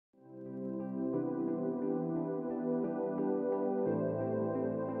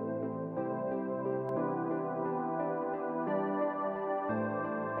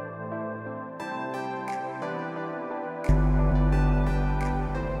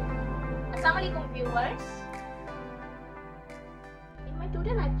Assalamualaikum viewers. In my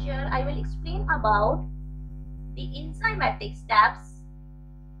today lecture, I will explain about the enzymatic steps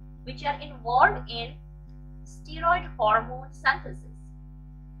which are involved in steroid hormone synthesis.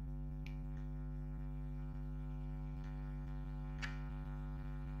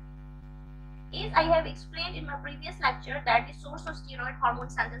 As I have explained in my previous lecture that the source of steroid hormone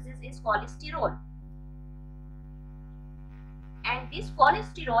synthesis is cholesterol. And this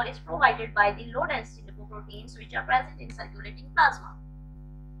cholesterol is provided by the low density lipoproteins which are present in circulating plasma.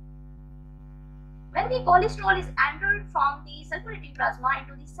 When the cholesterol is entered from the circulating plasma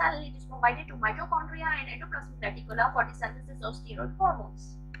into the cell, it is provided to mitochondria and endoplasmic reticula for the synthesis of steroid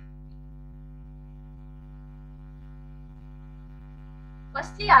hormones.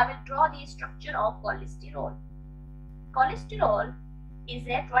 Firstly, I will draw the structure of cholesterol. Cholesterol is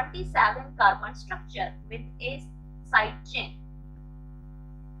a 27 carbon structure with a side chain.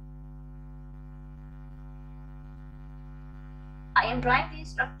 I am drawing the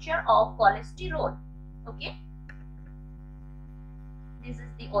structure of cholesterol. Okay. This is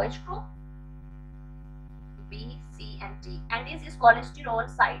the OH group, B, C and T, and this is cholesterol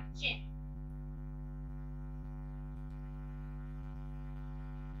side chain.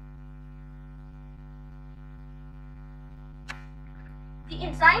 The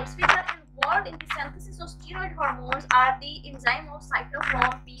enzymes which are involved in the synthesis of steroid hormones are the enzyme of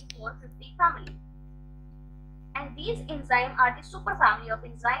cytochrome P450 family. And these enzymes are the superfamily of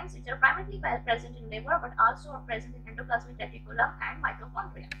enzymes which are primarily present in liver but also are present in endoplasmic reticulum and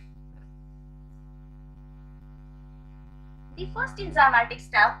mitochondria. The first enzymatic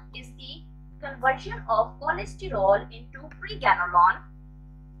step is the conversion of cholesterol into preganolone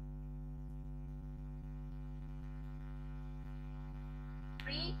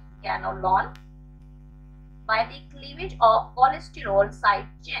by the cleavage of cholesterol side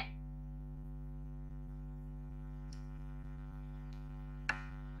chain.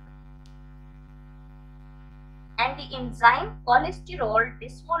 And the enzyme cholesterol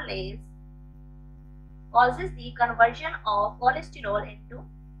dismolase causes the conversion of cholesterol into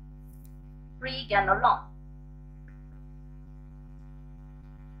preganolone.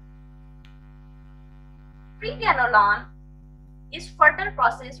 Preganolone is further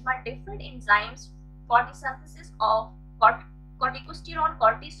processed by different enzymes for the synthesis of corticosterone,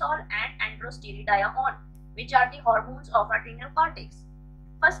 cortisol and androstenedione, which are the hormones of adrenal cortex.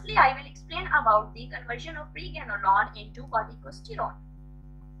 Firstly, I will explain about the conversion of preganolone into corticosterone.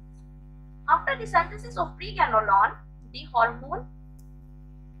 After the synthesis of preganolone, the hormone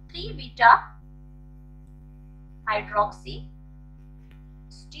 3-beta hydroxy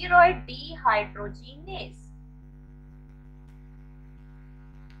steroid dehydrogenase.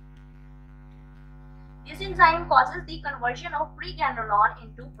 This enzyme causes the conversion of preganolone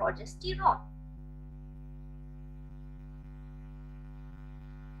into progesterone.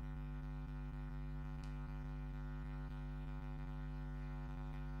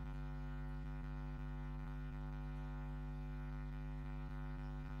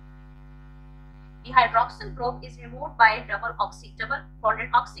 The hydroxyl group is removed by double bonded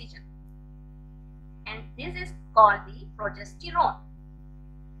oxygen, and this is called the progesterone.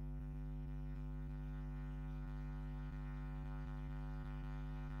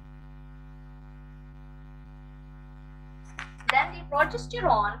 Then the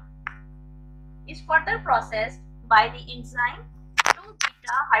progesterone is further processed by the enzyme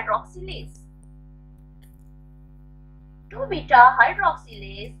 2-beta hydroxylase. 2-beta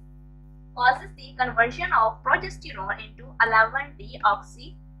hydroxylase causes the conversion of progesterone into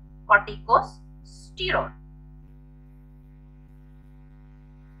 11-deoxycorticosterone.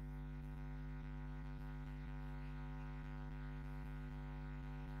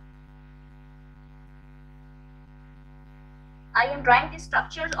 I am drawing the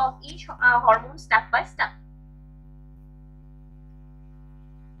structures of each hormone step by step.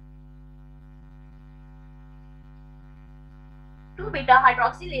 Beta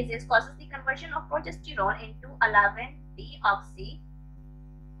hydroxylase causes the conversion of progesterone into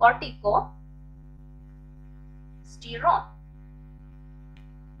 11-deoxycorticosterone.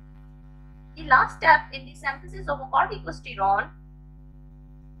 The last step in the synthesis of a corticosterone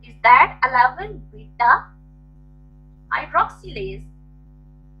is that 11-beta hydroxylase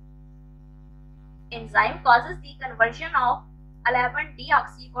enzyme causes the conversion of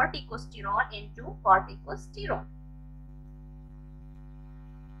 11-deoxycorticosterone into corticosterone.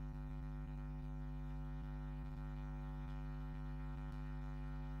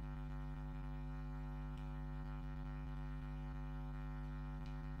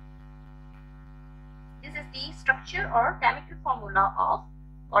 This is the structure or chemical formula of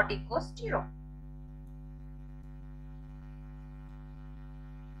corticosterone.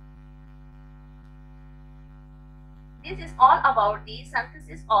 This is all about the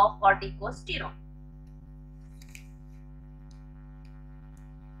synthesis of corticosterone.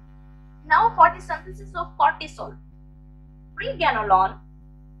 Now for the synthesis of cortisol. Pregnenolone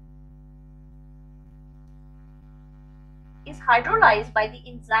is hydrolyzed by the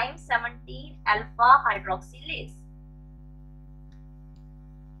enzyme 17-alpha hydroxylase,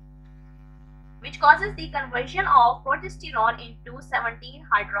 which causes the conversion of progesterone into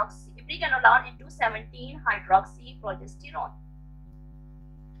 17-hydroxy, pregnenolone into 17-hydroxyprogesterone.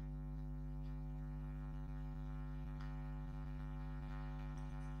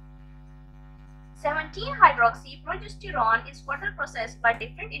 Hydroxyprogesterone is further processed by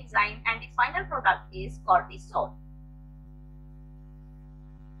different enzymes and the final product is cortisol.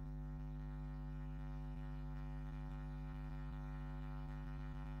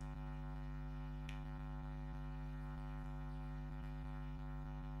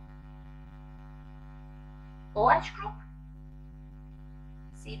 OH group,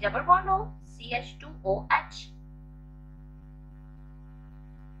 C double bond O, CH2OH,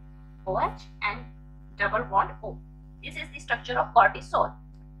 OH and double bond O. This is the structure of cortisol.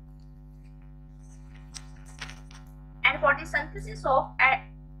 And for the synthesis of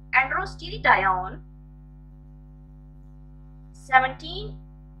androstenedione,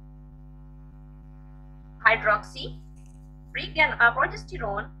 17-hydroxy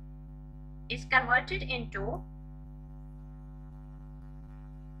progesterone is converted into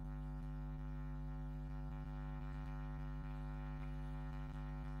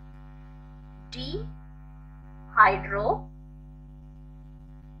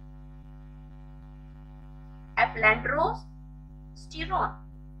dehydroepiandrosterone.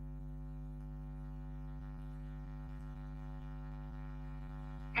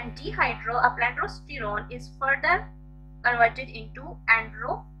 And dehydroepiandrosterone is further converted into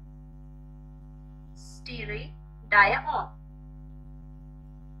androstenedione.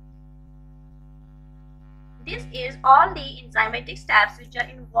 This is all the enzymatic steps which are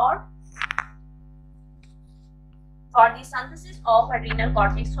involved for the synthesis of adrenal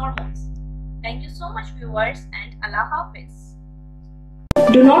cortex hormones. Thank you so much viewers and Allah Hafiz.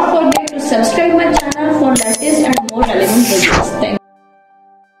 Do not forget to subscribe my channel for latest and more relevant videos. Thank you.